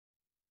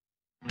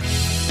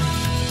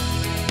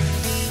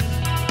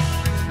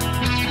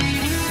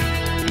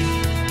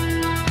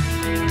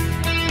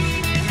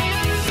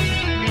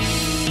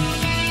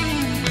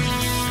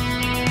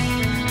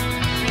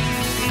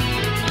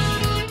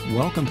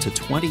welcome to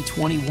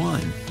 2021.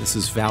 This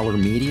is Valor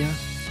Media,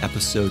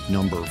 episode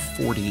number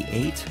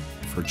 48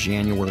 for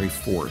January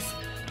 4th.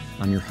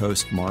 I'm your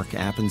host, Mark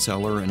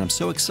Appenzeller, and I'm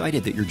so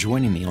excited that you're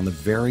joining me on the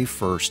very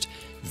first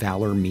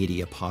Valor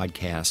Media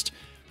podcast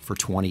for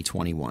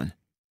 2021.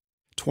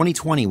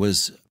 2020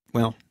 was,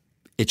 well,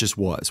 it just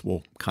was.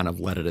 We'll kind of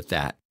let it at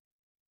that.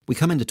 We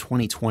come into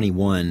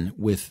 2021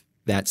 with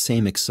that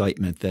same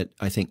excitement that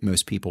I think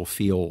most people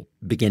feel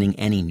beginning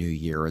any new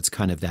year. It's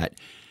kind of that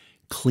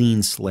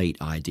clean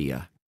slate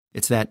idea.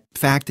 It's that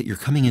fact that you're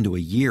coming into a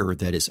year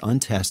that is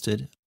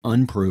untested,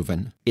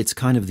 unproven. It's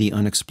kind of the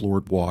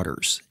unexplored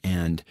waters.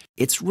 And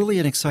it's really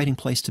an exciting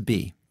place to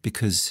be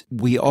because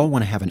we all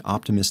want to have an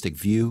optimistic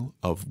view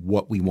of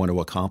what we want to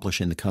accomplish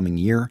in the coming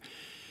year.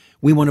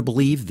 We want to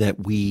believe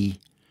that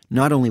we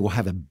not only will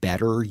have a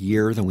better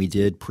year than we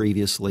did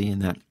previously,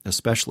 and that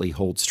especially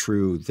holds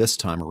true this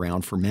time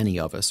around for many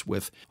of us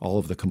with all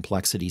of the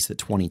complexities that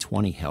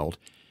 2020 held,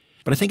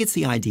 but I think it's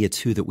the idea,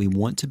 too, that we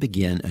want to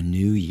begin a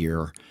new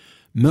year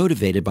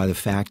motivated by the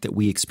fact that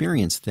we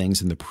experienced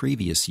things in the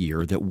previous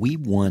year that we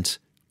want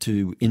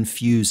to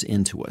infuse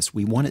into us.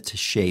 We want it to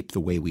shape the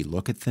way we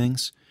look at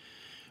things.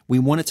 We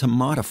want it to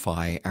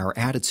modify our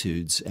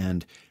attitudes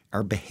and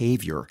our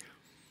behavior.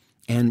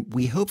 And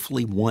we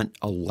hopefully want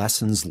a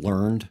lessons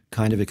learned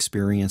kind of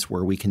experience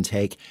where we can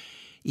take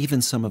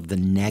even some of the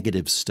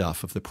negative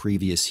stuff of the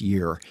previous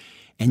year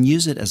and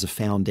use it as a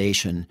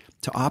foundation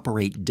to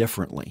operate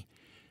differently.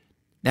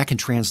 That can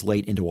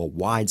translate into a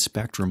wide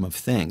spectrum of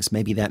things.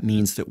 Maybe that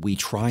means that we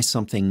try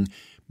something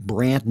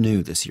brand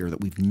new this year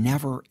that we've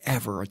never,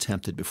 ever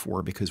attempted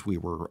before because we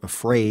were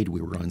afraid, we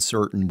were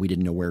uncertain, we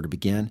didn't know where to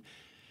begin.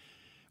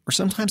 Or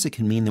sometimes it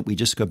can mean that we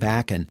just go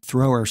back and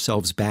throw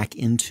ourselves back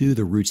into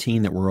the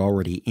routine that we're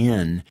already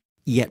in,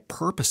 yet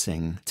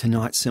purposing to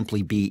not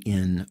simply be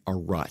in a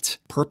rut,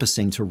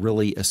 purposing to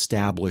really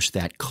establish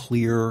that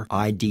clear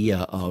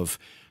idea of,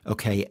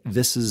 okay,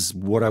 this is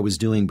what I was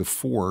doing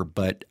before,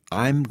 but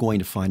I'm going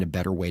to find a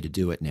better way to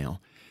do it now.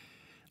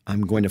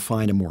 I'm going to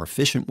find a more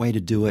efficient way to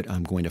do it.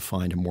 I'm going to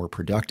find a more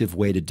productive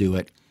way to do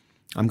it.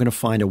 I'm going to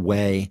find a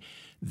way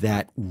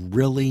that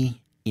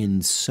really,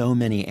 in so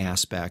many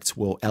aspects,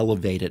 will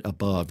elevate it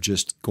above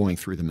just going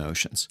through the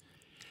motions.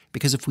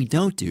 Because if we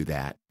don't do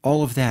that,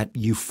 all of that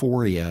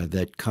euphoria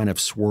that kind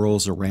of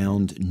swirls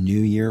around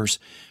New Year's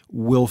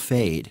will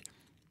fade.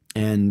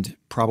 And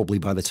probably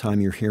by the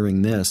time you're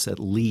hearing this, at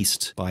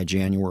least by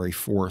January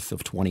 4th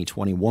of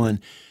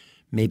 2021,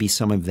 maybe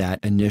some of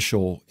that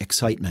initial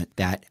excitement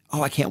that,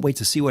 oh, I can't wait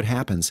to see what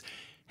happens,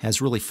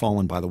 has really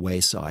fallen by the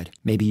wayside.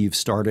 Maybe you've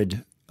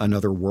started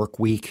another work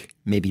week,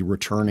 maybe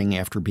returning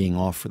after being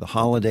off for the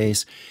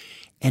holidays,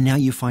 and now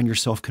you find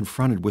yourself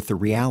confronted with the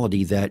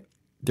reality that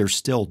there's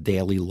still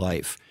daily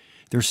life.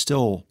 There's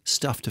still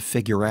stuff to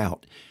figure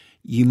out.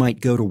 You might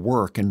go to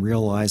work and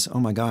realize, oh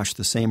my gosh,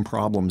 the same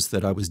problems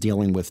that I was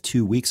dealing with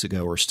 2 weeks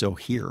ago are still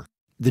here.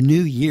 The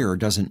new year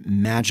doesn't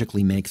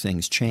magically make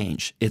things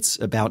change. It's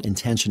about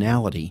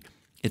intentionality.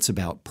 It's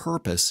about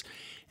purpose.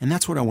 And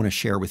that's what I want to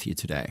share with you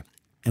today.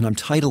 And I'm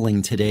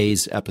titling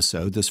today's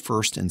episode, this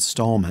first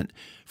installment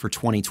for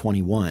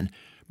 2021,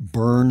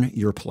 Burn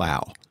Your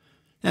Plow.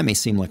 That may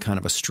seem like kind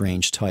of a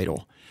strange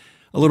title.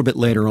 A little bit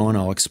later on,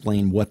 I'll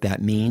explain what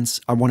that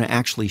means. I want to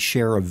actually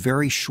share a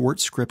very short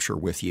scripture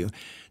with you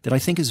that I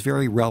think is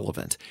very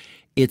relevant.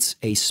 It's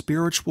a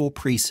spiritual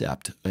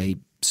precept, a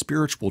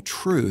spiritual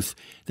truth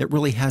that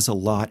really has a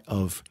lot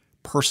of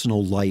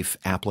personal life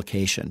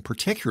application,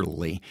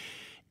 particularly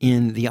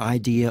in the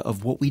idea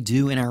of what we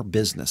do in our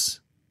business.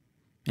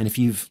 And if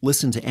you've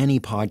listened to any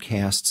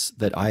podcasts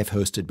that I've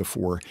hosted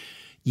before,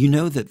 you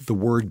know that the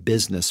word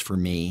business for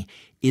me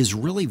is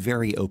really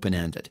very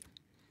open-ended.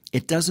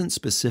 It doesn't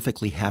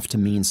specifically have to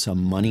mean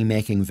some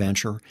money-making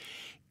venture.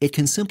 It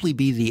can simply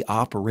be the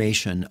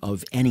operation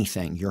of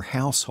anything, your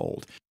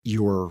household,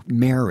 your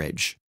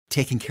marriage,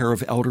 taking care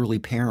of elderly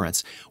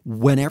parents.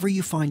 Whenever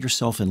you find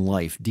yourself in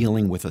life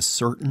dealing with a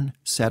certain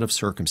set of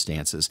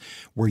circumstances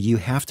where you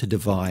have to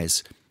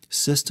devise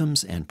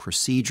systems and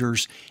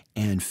procedures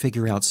and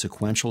figure out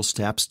sequential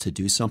steps to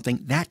do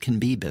something, that can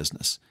be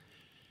business.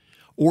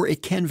 Or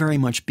it can very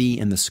much be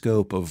in the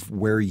scope of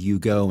where you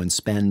go and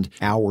spend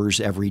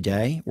hours every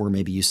day, or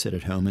maybe you sit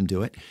at home and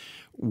do it,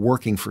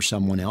 working for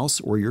someone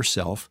else or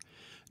yourself,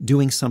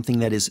 doing something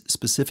that is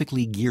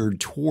specifically geared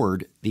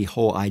toward the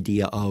whole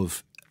idea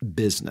of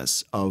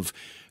business, of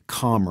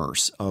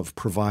commerce, of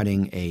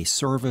providing a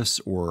service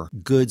or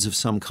goods of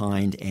some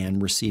kind and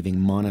receiving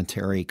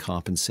monetary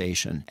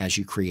compensation as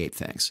you create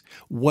things.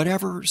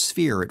 Whatever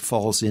sphere it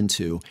falls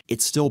into,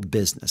 it's still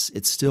business.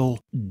 It's still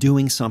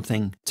doing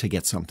something to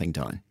get something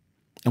done.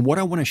 And what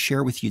I want to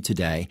share with you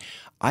today,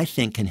 I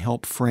think can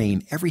help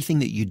frame everything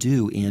that you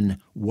do in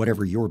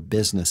whatever your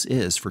business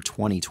is for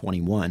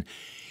 2021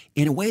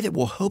 in a way that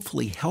will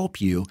hopefully help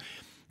you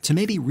to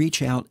maybe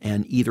reach out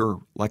and either,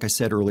 like I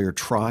said earlier,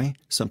 try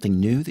something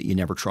new that you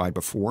never tried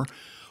before,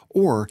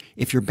 or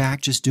if you're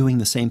back just doing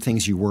the same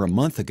things you were a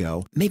month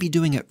ago, maybe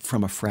doing it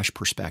from a fresh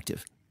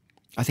perspective.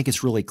 I think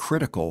it's really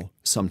critical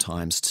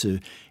sometimes to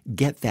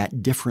get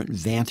that different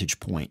vantage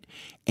point.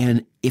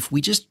 And if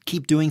we just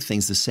keep doing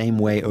things the same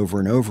way over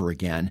and over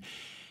again,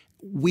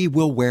 we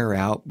will wear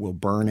out, we'll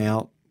burn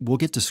out, we'll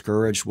get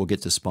discouraged, we'll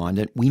get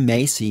despondent. We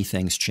may see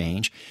things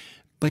change,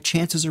 but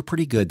chances are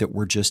pretty good that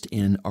we're just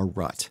in a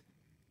rut.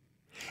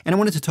 And I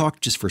wanted to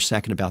talk just for a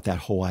second about that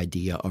whole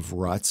idea of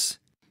ruts.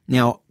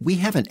 Now, we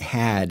haven't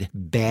had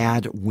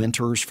bad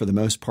winters for the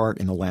most part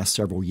in the last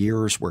several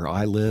years where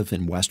I live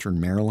in Western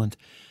Maryland,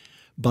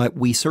 but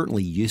we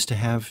certainly used to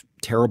have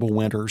terrible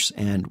winters,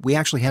 and we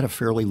actually had a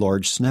fairly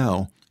large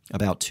snow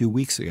about 2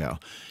 weeks ago.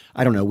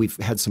 I don't know, we've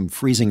had some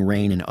freezing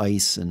rain and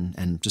ice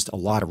and just a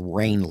lot of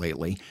rain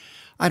lately.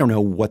 I don't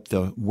know what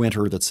the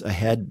winter that's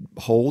ahead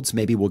holds.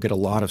 Maybe we'll get a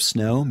lot of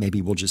snow.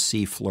 Maybe we'll just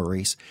see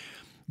flurries.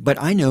 But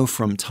I know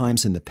from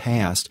times in the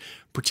past,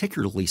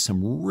 particularly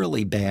some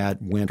really bad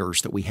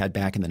winters that we had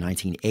back in the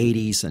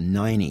 1980s and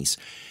 90s,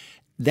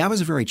 that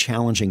was a very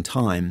challenging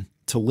time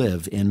to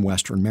live in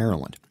Western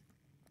Maryland.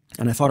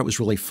 And I thought it was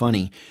really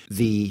funny.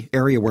 The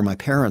area where my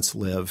parents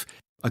live,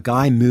 a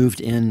guy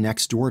moved in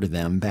next door to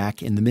them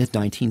back in the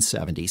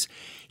mid-1970s.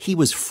 He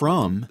was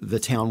from the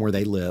town where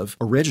they live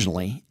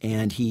originally,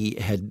 and he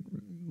had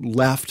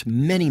left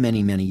many,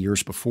 many, many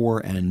years before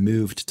and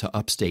moved to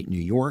upstate New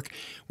York,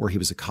 where he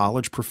was a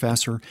college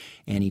professor,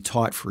 and he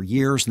taught for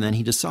years. And then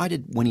he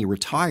decided when he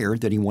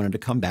retired that he wanted to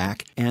come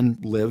back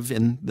and live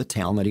in the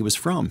town that he was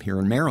from here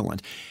in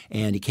Maryland.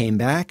 And he came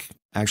back,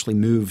 actually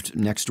moved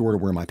next door to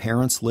where my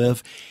parents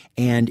live,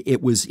 and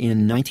it was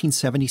in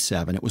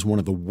 1977. It was one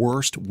of the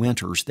worst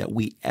winters that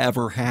we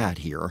ever had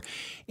here,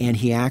 and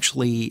he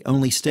actually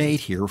only stayed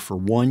here for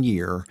 1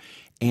 year,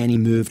 and he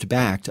moved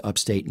back to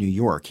upstate New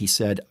York. He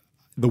said,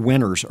 the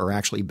winters are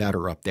actually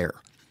better up there,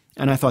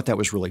 and I thought that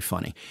was really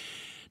funny.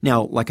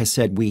 Now, like I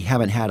said, we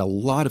haven't had a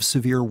lot of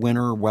severe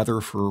winter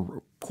weather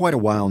for quite a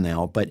while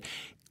now, but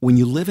when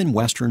you live in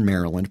Western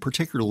Maryland,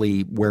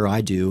 particularly where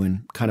I do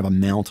in kind of a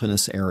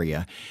mountainous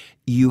area,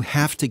 you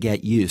have to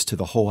get used to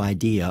the whole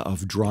idea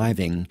of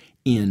driving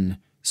in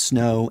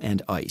snow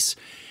and ice.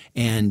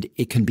 And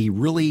it can be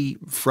really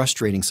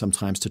frustrating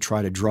sometimes to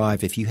try to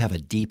drive if you have a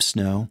deep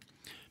snow.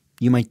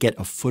 You might get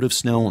a foot of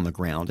snow on the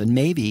ground, and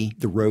maybe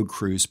the road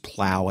crews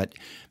plow it.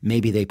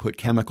 Maybe they put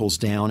chemicals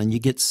down, and you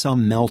get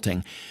some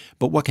melting.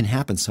 But what can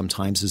happen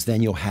sometimes is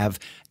then you'll have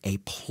a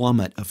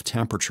plummet of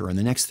temperature, and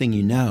the next thing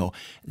you know,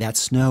 that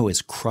snow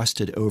is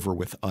crusted over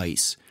with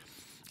ice.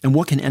 And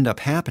what can end up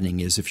happening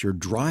is if you're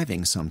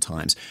driving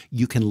sometimes,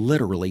 you can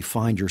literally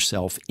find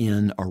yourself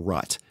in a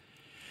rut.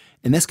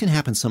 And this can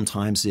happen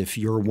sometimes if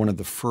you're one of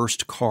the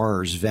first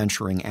cars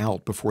venturing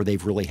out before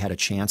they've really had a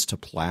chance to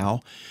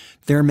plow.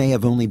 There may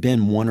have only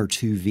been 1 or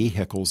 2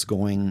 vehicles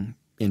going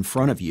in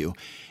front of you,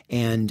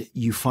 and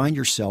you find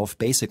yourself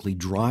basically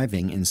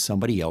driving in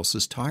somebody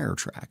else's tire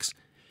tracks.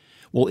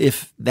 Well,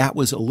 if that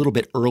was a little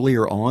bit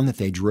earlier on that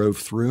they drove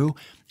through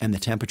and the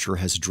temperature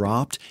has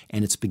dropped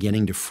and it's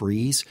beginning to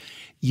freeze,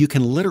 you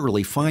can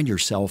literally find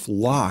yourself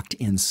locked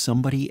in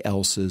somebody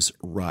else's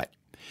rut.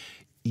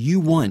 You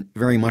want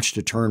very much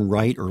to turn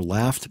right or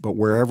left, but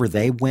wherever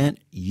they went,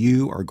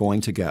 you are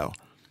going to go.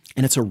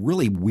 And it's a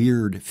really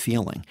weird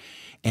feeling.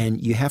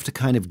 And you have to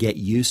kind of get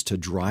used to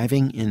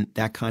driving in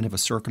that kind of a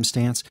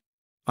circumstance.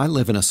 I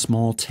live in a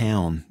small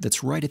town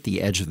that's right at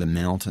the edge of the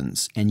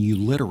mountains, and you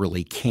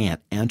literally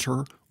can't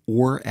enter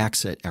or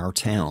exit our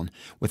town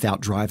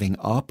without driving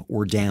up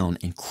or down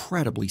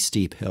incredibly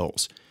steep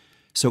hills.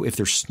 So if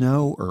there's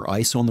snow or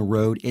ice on the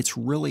road, it's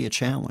really a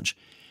challenge.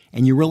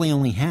 And you really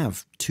only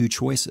have 2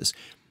 choices.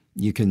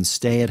 You can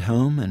stay at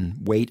home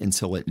and wait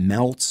until it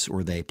melts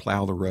or they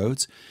plow the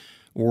roads,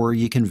 or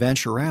you can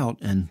venture out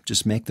and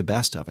just make the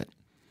best of it.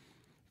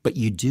 But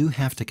you do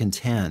have to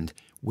contend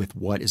with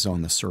what is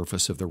on the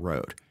surface of the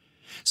road.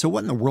 So what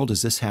in the world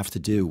does this have to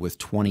do with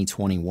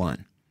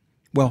 2021?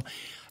 Well,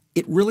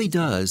 it really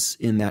does,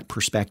 in that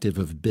perspective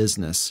of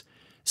business,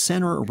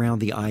 center around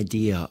the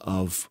idea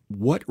of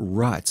what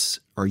ruts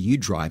are you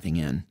driving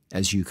in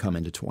as you come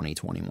into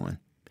 2021.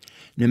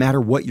 No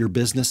matter what your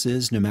business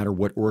is, no matter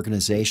what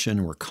organization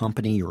or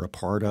company you're a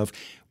part of,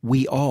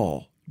 we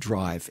all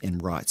drive in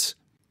ruts.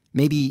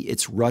 Maybe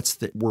it's ruts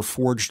that were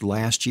forged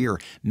last year.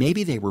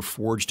 Maybe they were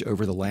forged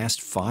over the last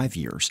 5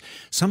 years.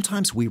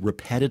 Sometimes we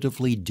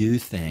repetitively do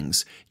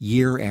things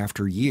year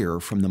after year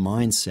from the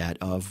mindset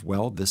of,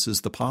 well, this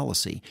is the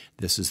policy,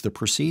 this is the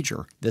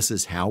procedure, this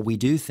is how we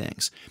do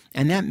things.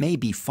 And that may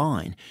be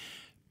fine,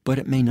 but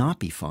it may not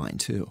be fine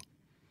too.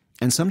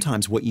 And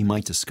sometimes what you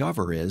might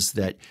discover is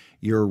that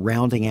you're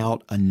rounding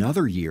out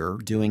another year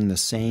doing the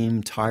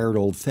same tired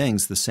old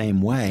things the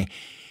same way,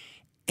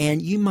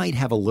 and you might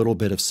have a little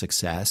bit of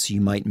success.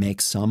 You might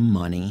make some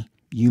money.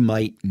 You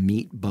might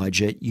meet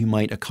budget. You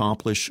might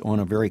accomplish on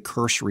a very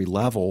cursory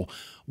level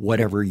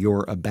whatever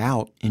you're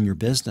about in your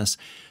business.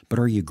 But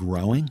are you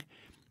growing?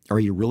 Are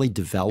you really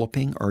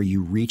developing? Are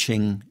you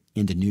reaching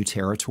into new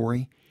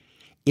territory?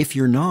 If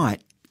you're not,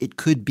 it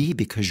could be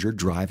because you're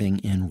driving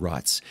in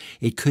ruts.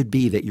 It could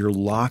be that you're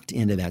locked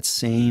into that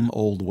same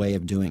old way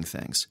of doing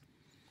things.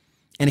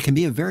 And it can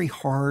be a very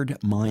hard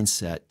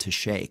mindset to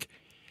shake.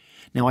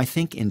 Now, I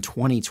think in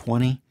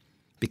 2020,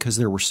 because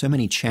there were so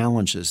many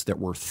challenges that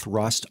were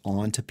thrust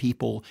onto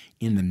people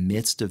in the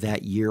midst of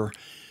that year,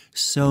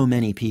 so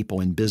many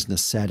people in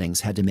business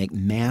settings had to make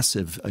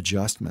massive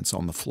adjustments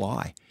on the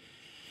fly.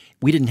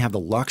 We didn't have the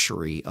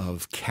luxury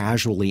of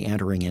casually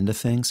entering into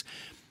things.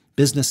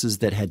 Businesses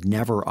that had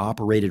never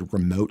operated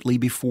remotely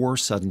before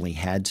suddenly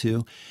had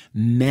to.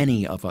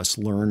 Many of us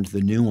learned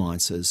the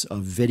nuances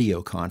of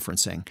video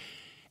conferencing.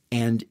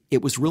 And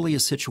it was really a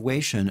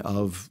situation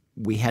of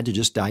we had to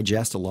just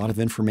digest a lot of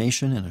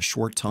information in a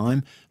short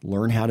time,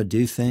 learn how to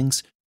do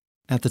things.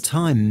 At the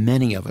time,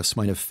 many of us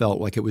might have felt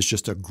like it was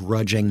just a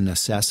grudging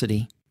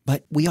necessity.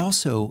 But we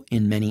also,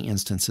 in many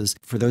instances,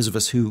 for those of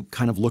us who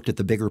kind of looked at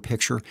the bigger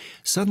picture,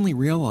 suddenly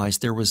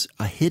realized there was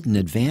a hidden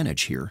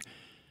advantage here,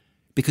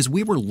 because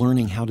we were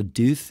learning how to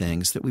do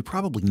things that we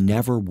probably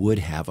never would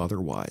have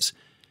otherwise.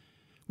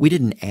 We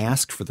didn't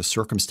ask for the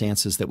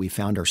circumstances that we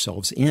found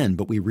ourselves in,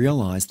 but we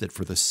realized that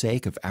for the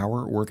sake of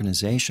our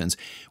organizations,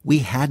 we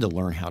had to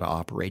learn how to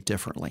operate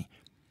differently.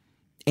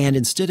 And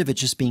instead of it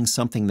just being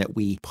something that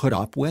we put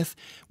up with,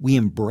 we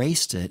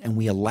embraced it and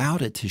we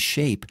allowed it to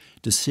shape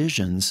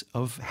decisions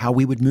of how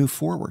we would move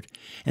forward.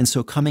 And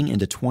so coming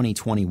into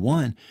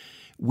 2021,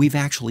 we've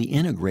actually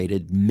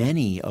integrated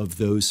many of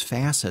those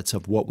facets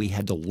of what we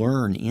had to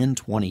learn in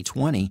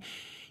 2020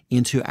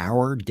 into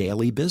our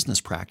daily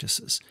business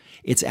practices.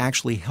 It's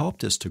actually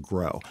helped us to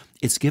grow.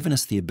 It's given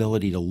us the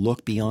ability to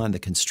look beyond the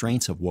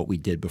constraints of what we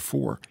did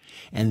before.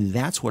 And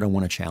that's what I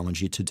want to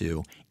challenge you to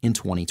do in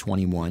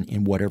 2021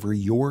 in whatever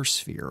your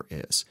sphere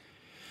is.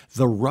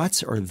 The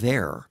ruts are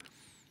there.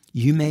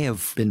 You may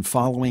have been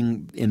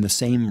following in the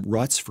same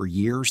ruts for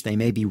years. They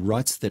may be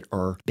ruts that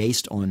are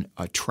based on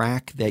a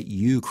track that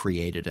you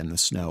created in the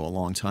snow a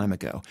long time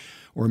ago.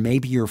 Or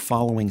maybe you're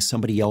following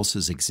somebody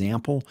else's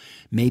example.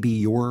 Maybe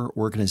your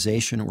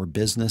organization or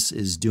business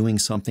is doing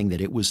something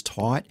that it was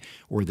taught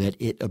or that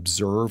it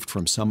observed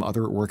from some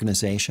other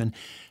organization.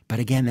 But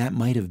again, that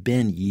might have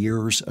been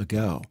years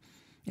ago.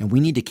 And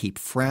we need to keep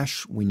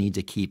fresh. We need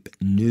to keep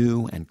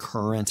new and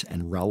current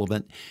and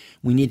relevant.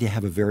 We need to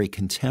have a very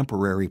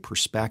contemporary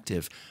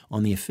perspective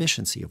on the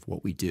efficiency of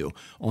what we do,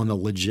 on the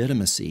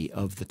legitimacy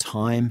of the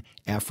time,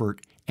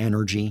 effort,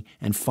 energy,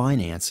 and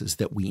finances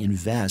that we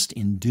invest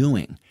in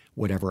doing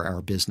whatever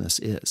our business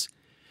is.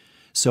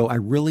 So I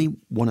really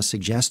want to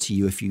suggest to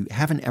you, if you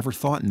haven't ever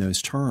thought in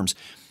those terms,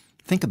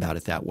 think about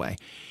it that way.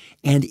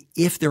 And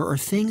if there are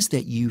things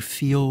that you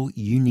feel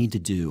you need to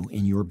do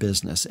in your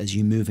business as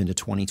you move into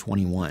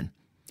 2021,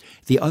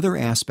 the other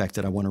aspect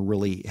that I want to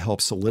really help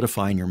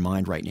solidify in your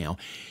mind right now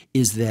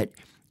is that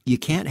you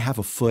can't have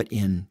a foot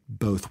in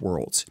both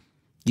worlds.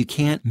 You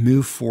can't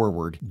move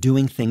forward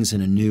doing things in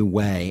a new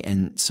way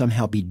and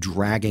somehow be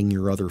dragging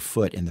your other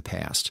foot in the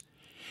past.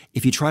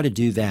 If you try to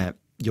do that,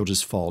 you'll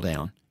just fall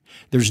down.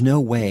 There's no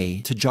way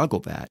to juggle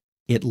that.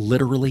 It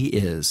literally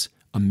is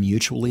a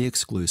mutually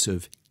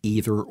exclusive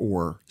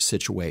either-or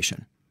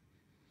situation.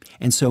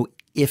 And so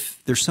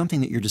if there's something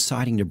that you're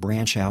deciding to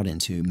branch out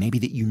into, maybe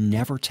that you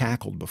never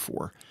tackled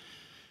before,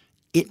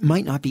 it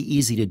might not be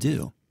easy to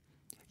do.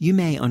 You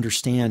may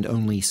understand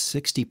only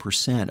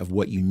 60% of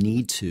what you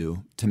need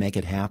to make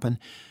it happen,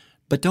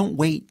 but don't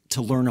wait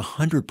to learn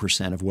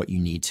 100% of what you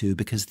need to,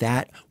 because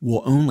that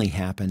will only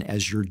happen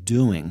as you're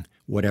doing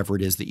whatever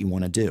it is that you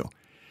want to do.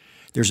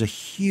 There's a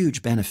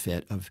huge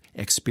benefit of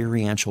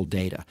experiential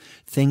data,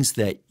 things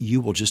that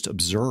you will just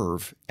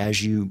observe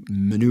as you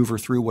maneuver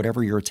through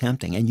whatever you're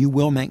attempting, and you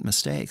will make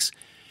mistakes.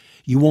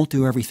 You won't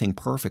do everything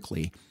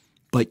perfectly,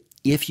 but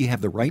if you have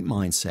the right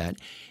mindset,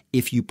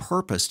 if you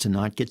purpose to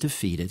not get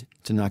defeated,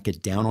 to not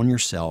get down on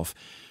yourself,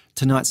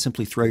 to not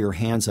simply throw your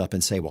hands up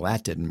and say, well,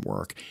 that didn't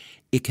work,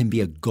 it can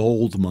be a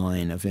gold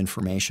mine of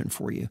information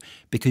for you,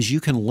 because you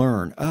can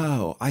learn,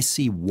 oh, I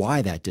see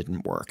why that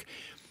didn't work.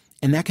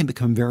 And that can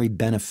become very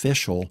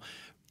beneficial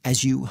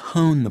as you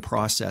hone the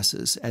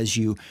processes, as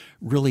you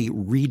really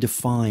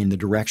redefine the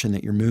direction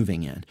that you're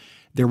moving in.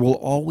 There will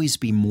always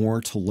be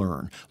more to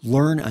learn.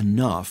 Learn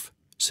enough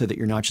so that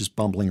you're not just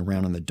bumbling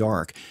around in the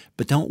dark,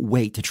 but don't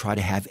wait to try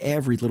to have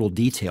every little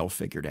detail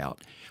figured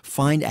out.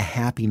 Find a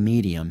happy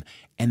medium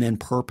and then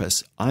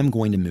purpose, I'm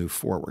going to move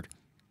forward.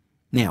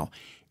 Now,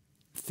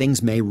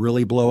 things may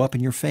really blow up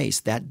in your face.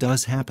 That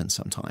does happen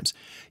sometimes.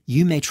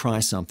 You may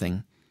try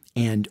something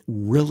and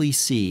really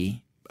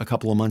see a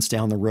couple of months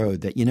down the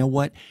road that, you know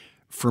what,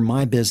 for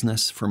my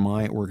business, for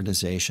my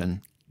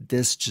organization,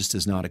 this just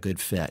is not a good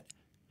fit.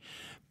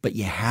 But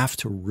you have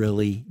to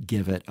really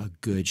give it a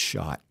good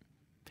shot.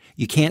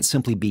 You can't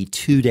simply be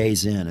 2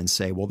 days in and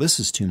say, well, this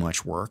is too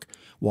much work.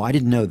 Well, I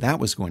didn't know that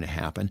was going to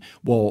happen.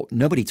 Well,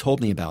 nobody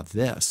told me about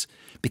this.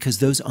 Because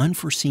those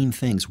unforeseen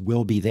things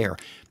will be there.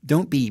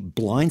 Don't be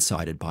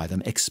blindsided by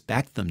them.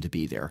 Expect them to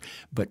be there.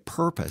 But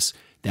purpose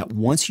that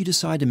once you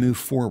decide to move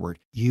forward,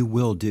 you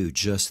will do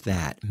just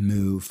that,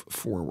 move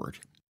forward.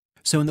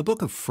 So in the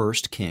book of 1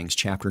 Kings,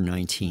 chapter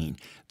 19,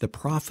 the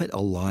prophet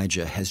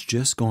Elijah has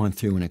just gone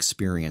through an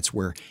experience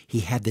where he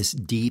had this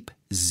deep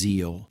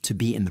zeal to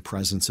be in the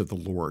presence of the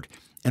Lord.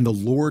 And the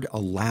Lord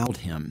allowed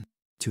him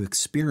to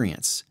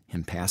experience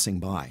him passing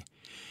by.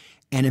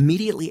 And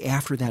immediately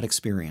after that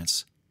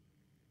experience,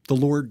 the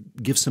Lord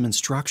gives some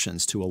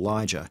instructions to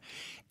Elijah.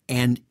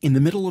 And in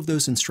the middle of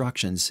those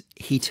instructions,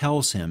 he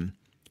tells him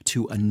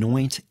to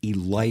anoint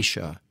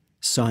Elisha,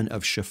 son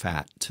of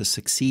Shaphat, to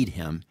succeed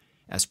him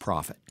as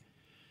prophet.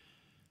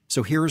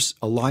 So here's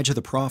Elijah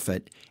the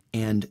prophet,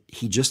 and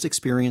he just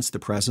experienced the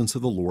presence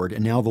of the Lord,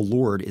 and now the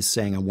Lord is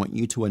saying, I want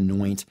you to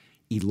anoint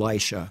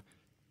Elisha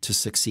to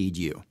succeed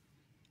you.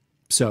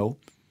 So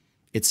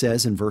it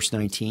says in verse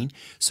 19,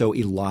 so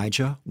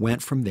Elijah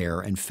went from there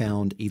and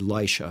found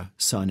Elisha,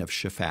 son of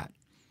Shaphat.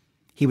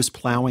 He was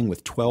plowing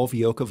with 12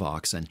 yoke of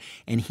oxen,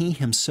 and he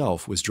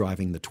himself was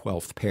driving the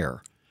 12th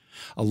pair.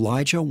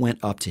 Elijah went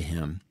up to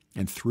him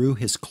and threw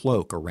his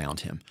cloak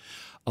around him.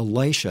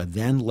 Elisha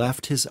then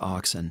left his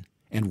oxen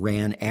and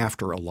ran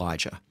after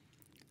Elijah.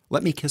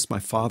 Let me kiss my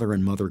father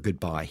and mother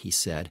goodbye, he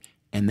said,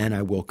 and then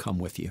I will come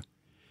with you.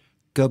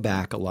 Go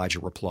back, Elijah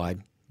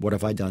replied. What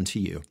have I done to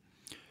you?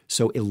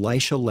 So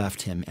Elisha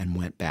left him and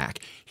went back.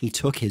 He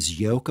took his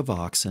yoke of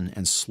oxen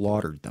and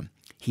slaughtered them.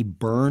 He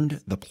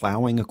burned the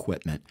plowing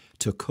equipment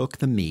to cook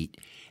the meat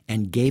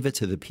and gave it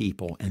to the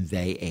people, and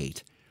they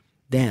ate.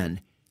 Then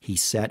he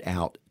set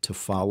out to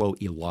follow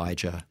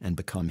Elijah and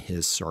become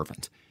his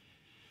servant.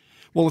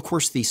 Well, of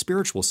course, the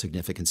spiritual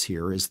significance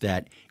here is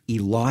that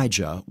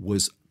Elijah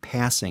was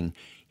passing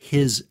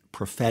his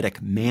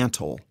prophetic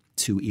mantle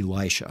to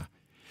Elisha.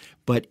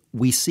 But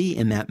we see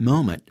in that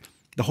moment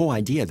the whole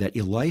idea that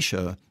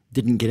Elisha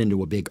didn't get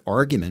into a big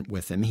argument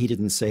with him. He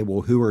didn't say,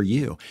 well, who are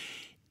you?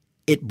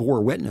 It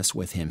bore witness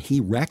with him. He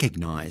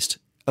recognized,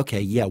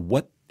 okay, yeah,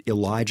 what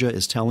Elijah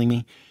is telling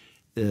me,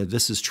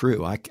 this is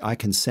true. I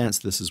can sense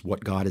this is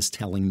what God is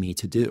telling me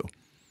to do.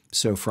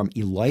 So from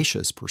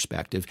Elisha's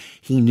perspective,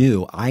 he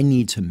knew I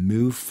need to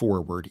move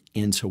forward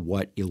into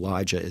what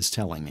Elijah is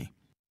telling me.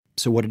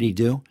 So what did he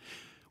do?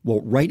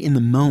 Well, right in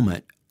the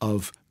moment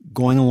of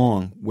going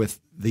along with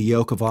the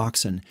yoke of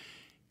oxen,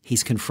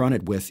 he's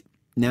confronted with,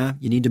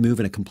 you need to move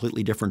in a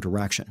completely different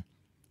direction.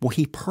 Well,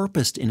 he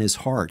purposed in his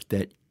heart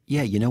that,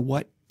 yeah, you know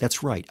what?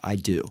 That's right, I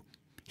do.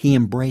 He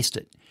embraced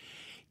it.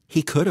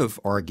 He could have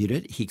argued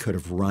it. He could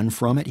have run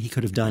from it. He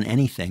could have done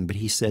anything, but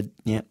he said,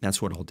 yeah,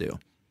 that's what I'll do.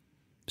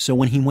 So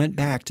when he went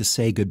back to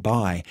say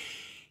goodbye,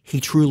 he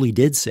truly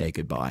did say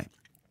goodbye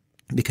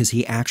because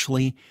he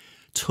actually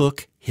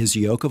took his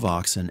yoke of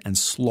oxen and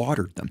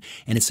slaughtered them.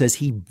 And it says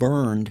he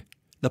burned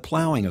the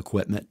plowing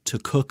equipment to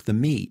cook the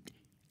meat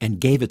and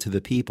gave it to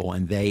the people,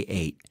 and they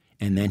ate.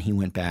 And then he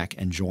went back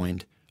and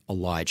joined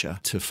Elijah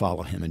to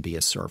follow him and be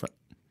his servant.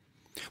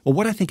 Well,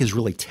 what I think is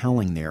really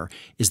telling there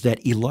is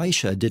that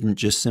Elisha didn't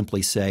just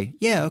simply say,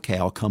 yeah, okay,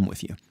 I'll come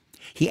with you.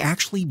 He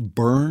actually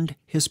burned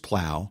his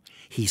plow.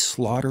 He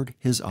slaughtered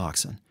his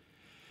oxen.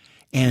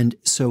 And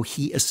so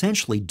he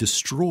essentially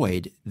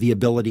destroyed the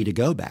ability to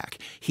go back.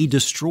 He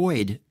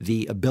destroyed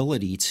the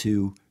ability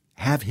to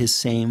have his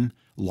same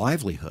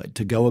livelihood,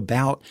 to go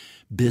about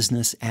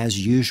business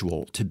as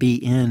usual, to be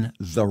in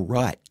the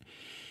rut.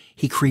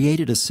 He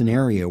created a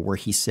scenario where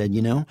he said,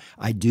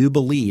 I do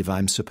believe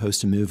I'm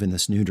supposed to move in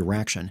this new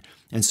direction,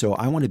 and so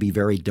I want to be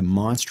very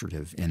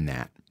demonstrative in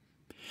that.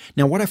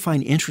 Now, what I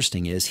find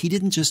interesting is he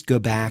didn't just go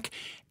back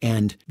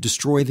and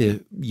destroy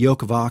the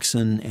yoke of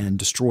oxen and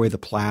destroy the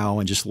plow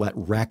and just let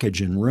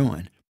wreckage and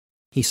ruin.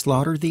 He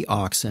slaughtered the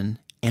oxen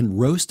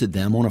and roasted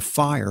them on a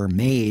fire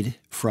made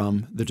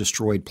from the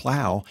destroyed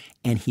plow,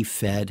 and he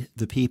fed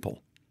the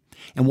people.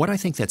 And what I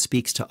think that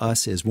speaks to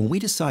us is when we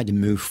decide to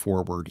move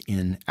forward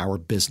in our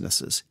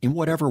businesses, in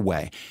whatever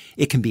way,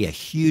 it can be a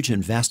huge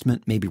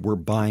investment. Maybe we're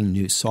buying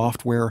new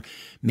software.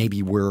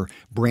 Maybe we're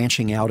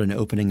branching out and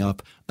opening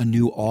up a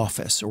new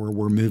office, or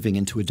we're moving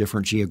into a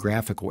different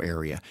geographical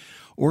area.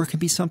 Or it can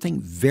be something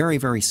very,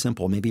 very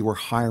simple. Maybe we're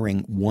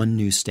hiring one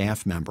new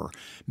staff member.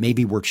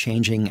 Maybe we're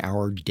changing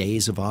our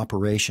days of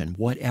operation,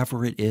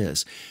 whatever it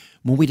is.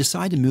 When we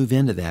decide to move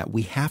into that,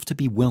 we have to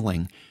be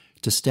willing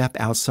to step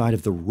outside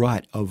of the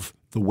rut of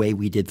the way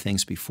we did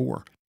things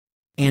before.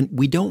 And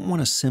we don't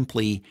want to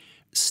simply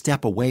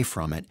step away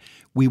from it.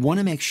 We want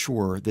to make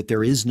sure that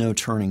there is no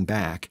turning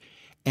back.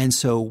 And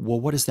so,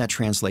 well, what does that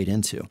translate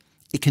into?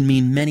 It can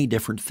mean many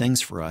different things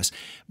for us,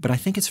 but I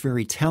think it's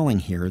very telling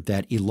here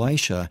that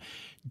Elisha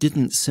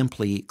didn't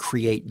simply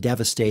create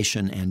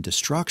devastation and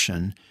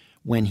destruction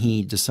when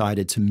he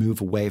decided to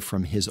move away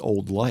from his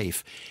old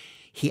life.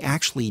 He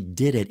actually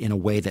did it in a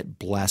way that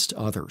blessed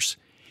others.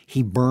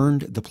 He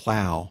burned the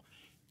plow,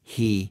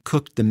 he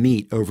cooked the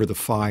meat over the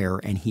fire,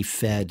 and he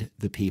fed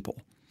the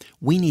people.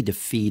 We need to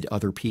feed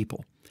other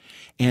people.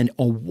 And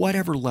on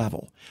whatever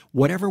level,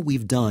 whatever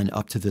we've done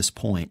up to this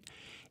point,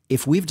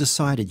 if we've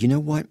decided, you know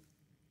what,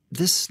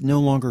 this no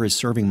longer is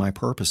serving my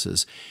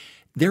purposes,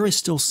 there is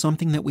still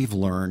something that we've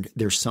learned,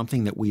 there's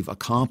something that we've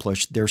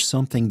accomplished, there's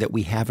something that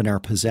we have in our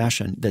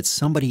possession that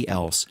somebody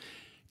else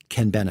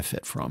can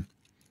benefit from.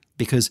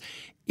 Because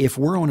if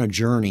we're on a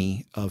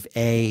journey of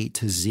A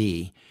to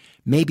Z,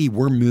 maybe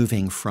we're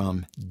moving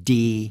from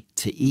D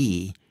to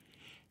E,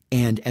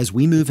 and as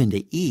we move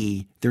into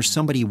E, there's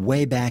somebody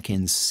way back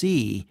in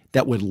C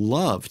that would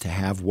love to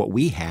have what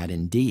we had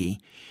in D.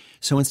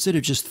 So instead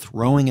of just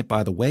throwing it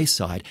by the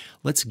wayside,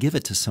 let's give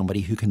it to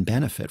somebody who can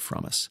benefit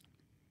from us.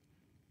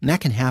 And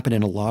that can happen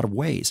in a lot of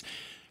ways.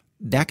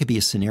 That could be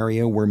a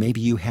scenario where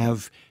maybe you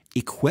have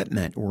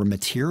equipment or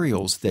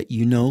materials that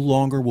you no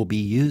longer will be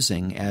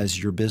using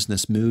as your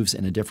business moves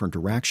in a different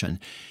direction.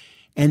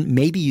 And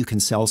maybe you can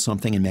sell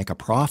something and make a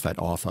profit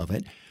off of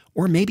it,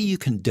 or maybe you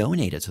can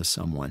donate it to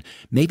someone.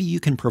 Maybe you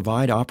can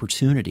provide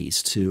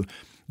opportunities to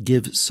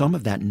give some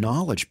of that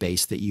knowledge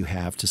base that you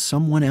have to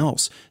someone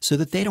else so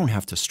that they don't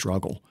have to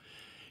struggle.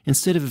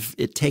 Instead of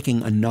it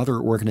taking another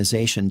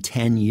organization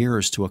 10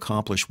 years to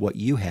accomplish what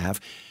you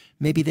have,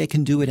 maybe they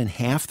can do it in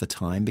half the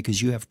time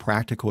because you have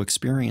practical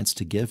experience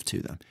to give to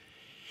them.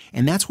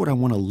 And that's what I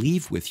want to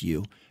leave with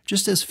you,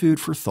 just as food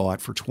for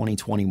thought for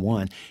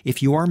 2021.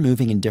 If you are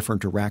moving in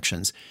different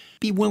directions,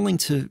 be willing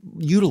to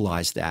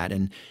utilize that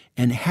and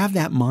have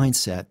that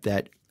mindset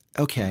that,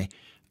 okay,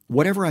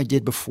 whatever I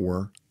did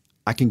before,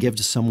 I can give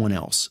to someone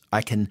else.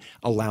 I can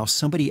allow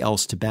somebody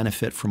else to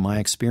benefit from my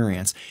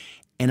experience.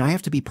 And I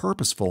have to be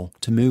purposeful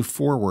to move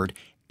forward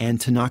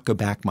and to not go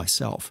back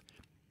myself.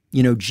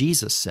 You know,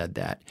 Jesus said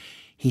that.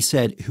 He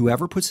said,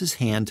 whoever puts his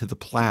hand to the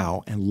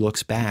plow and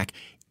looks back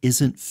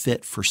isn't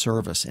fit for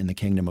service in the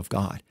kingdom of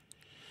God.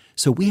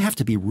 So we have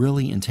to be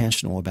really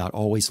intentional about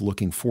always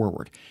looking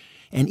forward.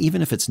 And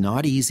even if it's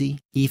not easy,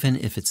 even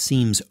if it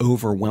seems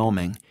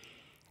overwhelming,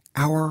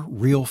 our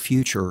real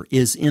future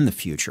is in the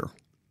future.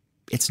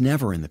 It's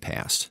never in the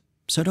past.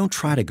 So don't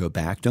try to go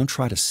back. Don't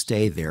try to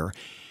stay there.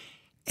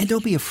 And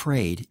don't be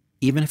afraid,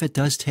 even if it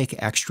does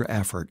take extra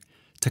effort,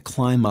 to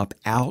climb up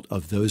out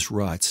of those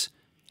ruts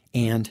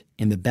and,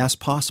 in the best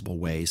possible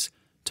ways,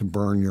 to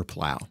burn your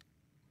plow.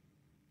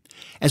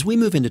 As we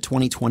move into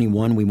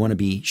 2021, we want to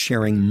be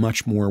sharing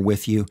much more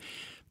with you.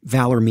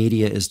 Valor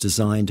Media is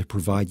designed to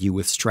provide you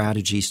with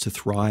strategies to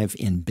thrive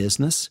in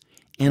business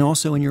and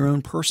also in your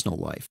own personal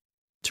life.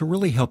 To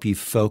really help you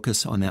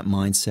focus on that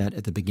mindset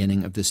at the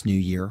beginning of this new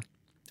year,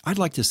 I'd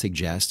like to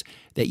suggest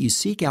that you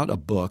seek out a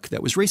book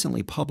that was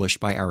recently published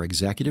by our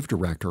executive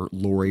director,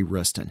 Lori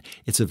Riston.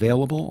 It's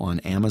available on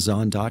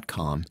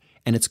Amazon.com,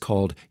 and it's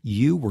called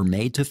You Were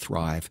Made to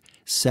Thrive: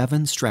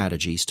 7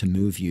 Strategies to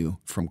Move You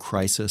from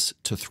Crisis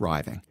to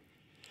Thriving.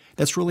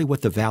 That's really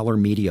what the Valor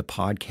Media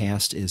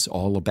podcast is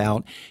all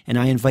about, and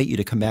I invite you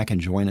to come back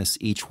and join us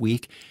each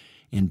week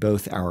in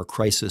both our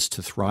Crisis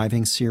to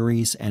Thriving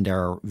series and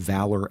our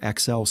Valor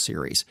XL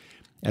series,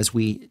 as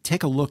we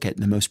take a look at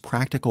the most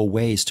practical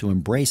ways to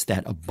embrace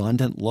that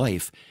abundant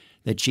life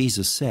that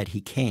Jesus said he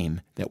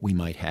came that we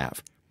might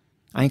have.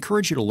 I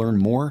encourage you to learn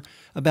more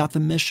about the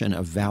mission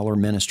of Valor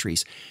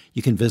Ministries.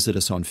 You can visit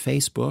us on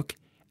Facebook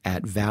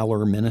at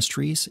Valor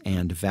Ministries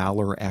and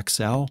Valor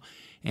XL,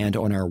 and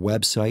on our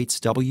websites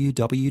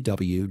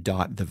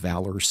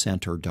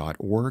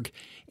www.thevalorcenter.org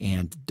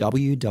and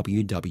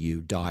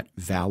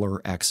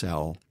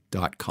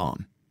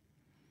www.valorxl.com.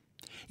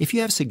 If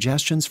you have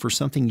suggestions for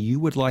something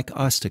you would like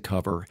us to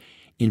cover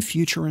in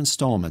future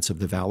installments of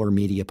the Valor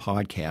Media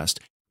podcast,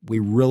 we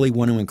really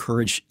want to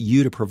encourage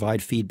you to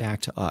provide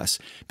feedback to us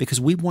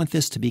because we want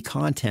this to be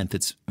content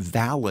that's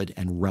valid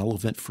and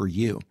relevant for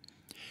you.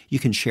 You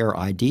can share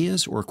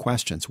ideas or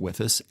questions with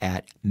us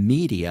at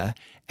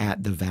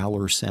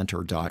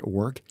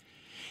media@thevalorcenter.org.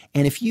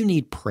 And if you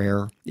need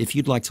prayer, if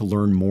you'd like to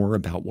learn more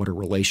about what a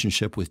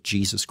relationship with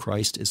Jesus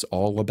Christ is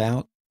all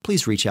about,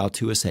 please reach out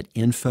to us at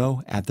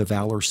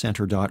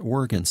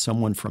info@thevalorcenter.org, and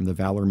someone from the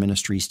Valor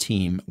Ministries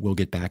team will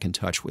get back in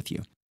touch with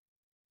you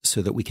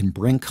so that we can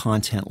bring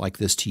content like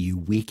this to you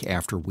week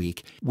after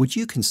week. Would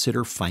you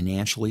consider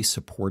financially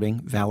supporting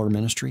Valor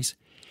Ministries?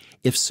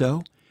 If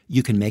so,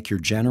 you can make your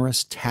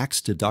generous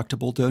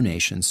tax-deductible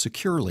donations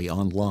securely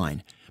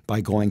online by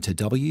going to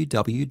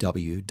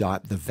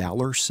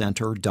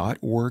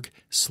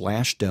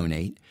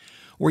www.thevalorcenter.org/donate,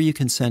 or you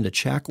can send a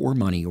check or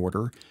money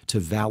order to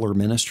Valor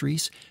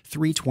Ministries,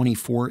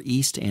 324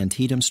 East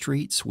Antietam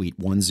Street, Suite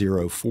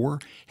 104,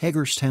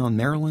 Hagerstown,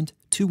 Maryland,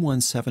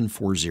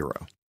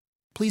 21740.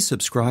 Please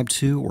subscribe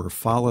to or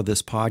follow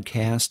this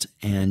podcast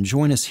and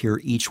join us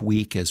here each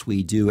week as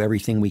we do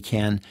everything we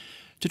can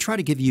to try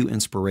to give you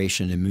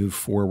inspiration to move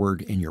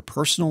forward in your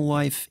personal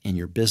life, in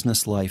your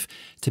business life,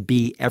 to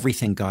be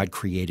everything God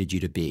created you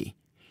to be.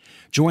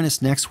 Join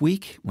us next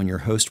week when your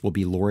host will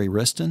be Lori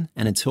Riston,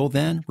 and until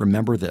then,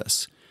 remember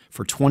this: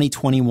 for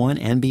 2021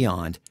 and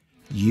beyond,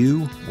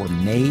 you were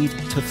made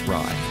to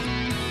thrive.